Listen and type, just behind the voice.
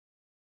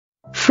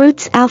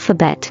Fruits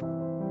alphabet.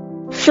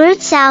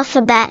 Fruits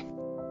alphabet.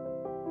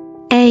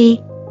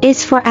 A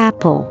is for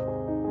apple.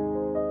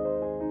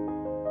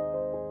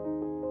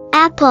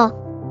 Apple.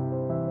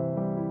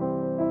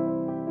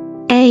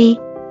 A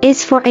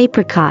is for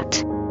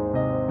apricot.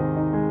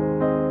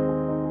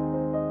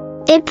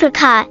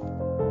 Apricot.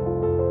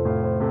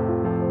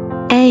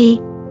 A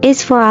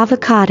is for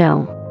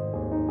avocado.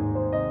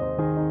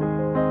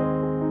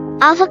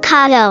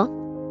 Avocado.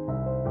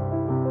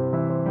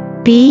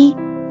 B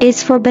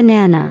is for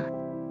banana.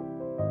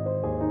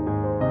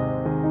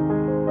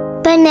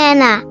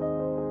 Banana.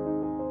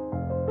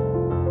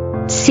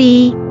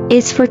 C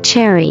is for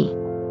cherry.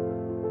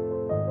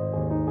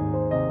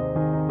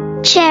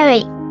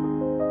 Cherry.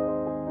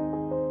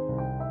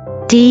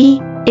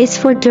 D is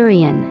for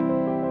durian.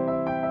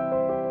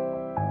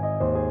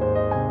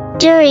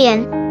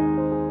 Durian.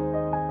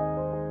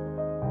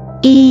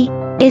 E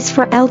is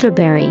for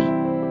elderberry.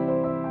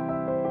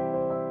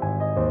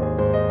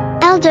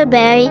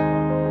 Elderberry.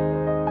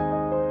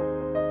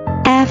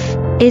 F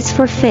is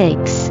for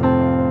figs.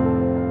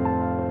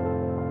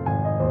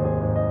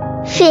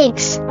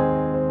 Figs.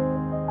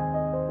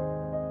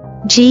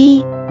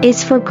 G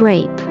is for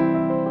grape.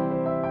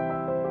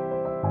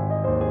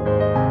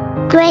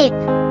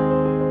 Grape.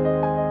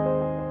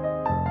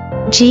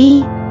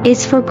 G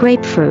is for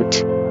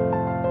grapefruit.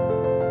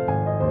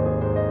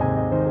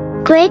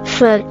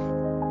 Grapefruit.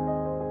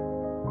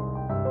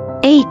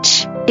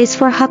 H is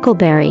for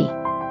huckleberry.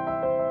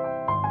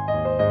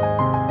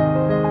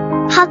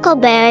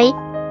 Huckleberry.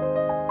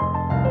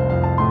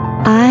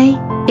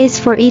 I is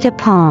for eat a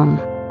palm.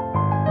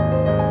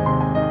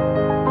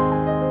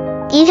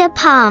 Eat a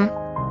palm.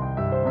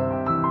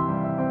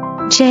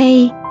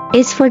 J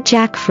is for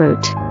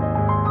jackfruit.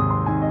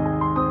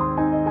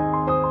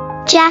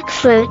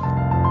 Jackfruit.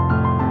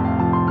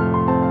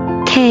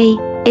 K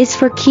is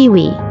for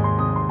kiwi.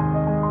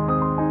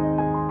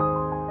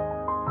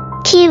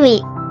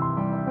 Kiwi.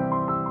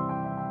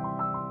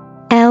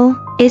 L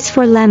is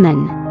for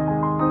lemon.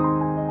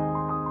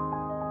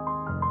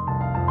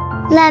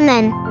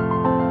 Lemon.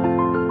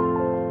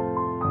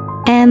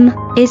 M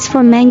is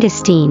for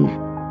mangosteen.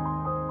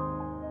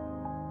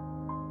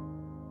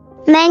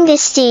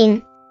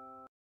 Mangosteen.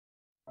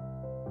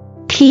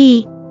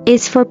 P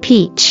is for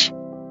peach.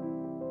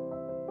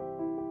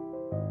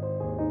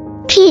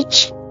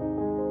 Peach.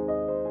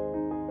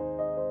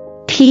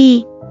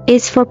 P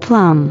is for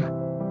plum.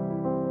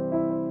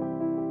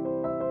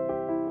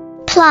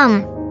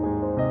 Plum.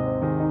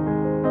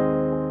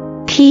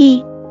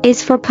 P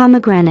is for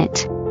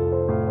pomegranate.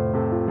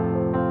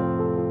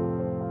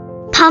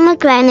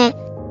 Pomegranate.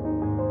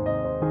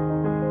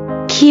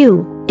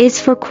 Q is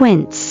for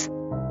quince.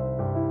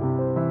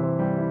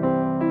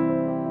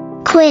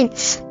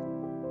 Quince.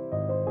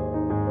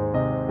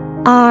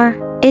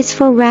 R is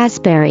for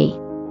raspberry.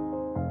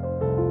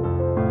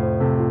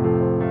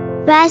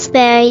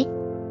 Raspberry.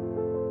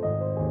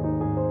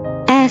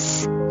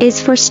 S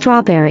is for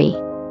strawberry.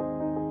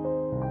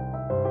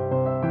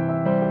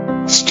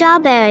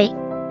 Strawberry.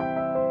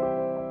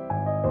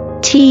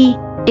 T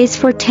is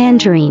for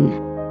tangerine.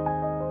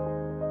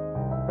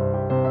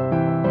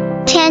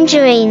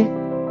 Tangerine.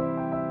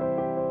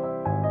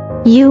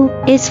 U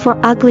is for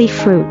ugly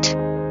fruit.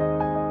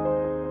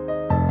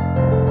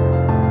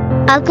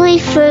 Ugly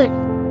fruit.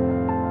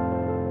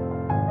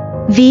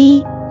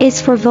 V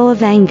is for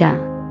Voavanga.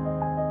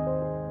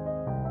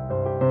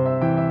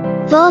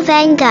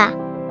 Voavanga.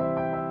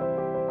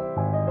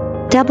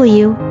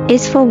 W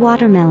is for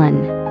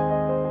watermelon.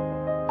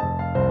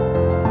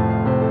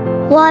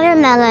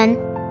 Watermelon.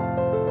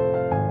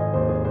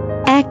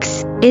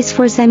 X is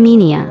for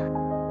Ximenia.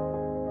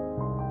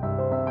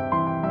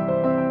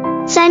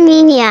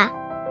 Ximenia.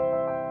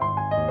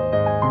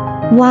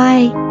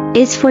 Y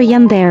is for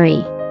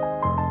Yumberry.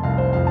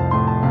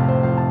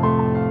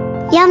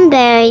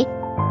 Yumberry.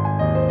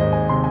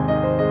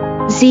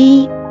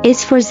 Z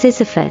is for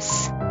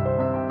Ziziphus.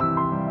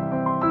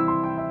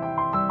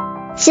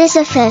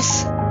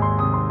 Ziziphus.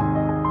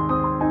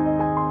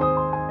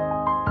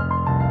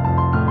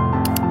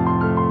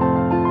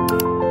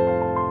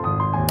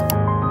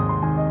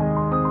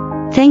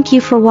 Thank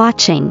you for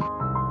watching.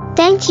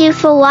 Thank you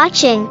for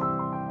watching.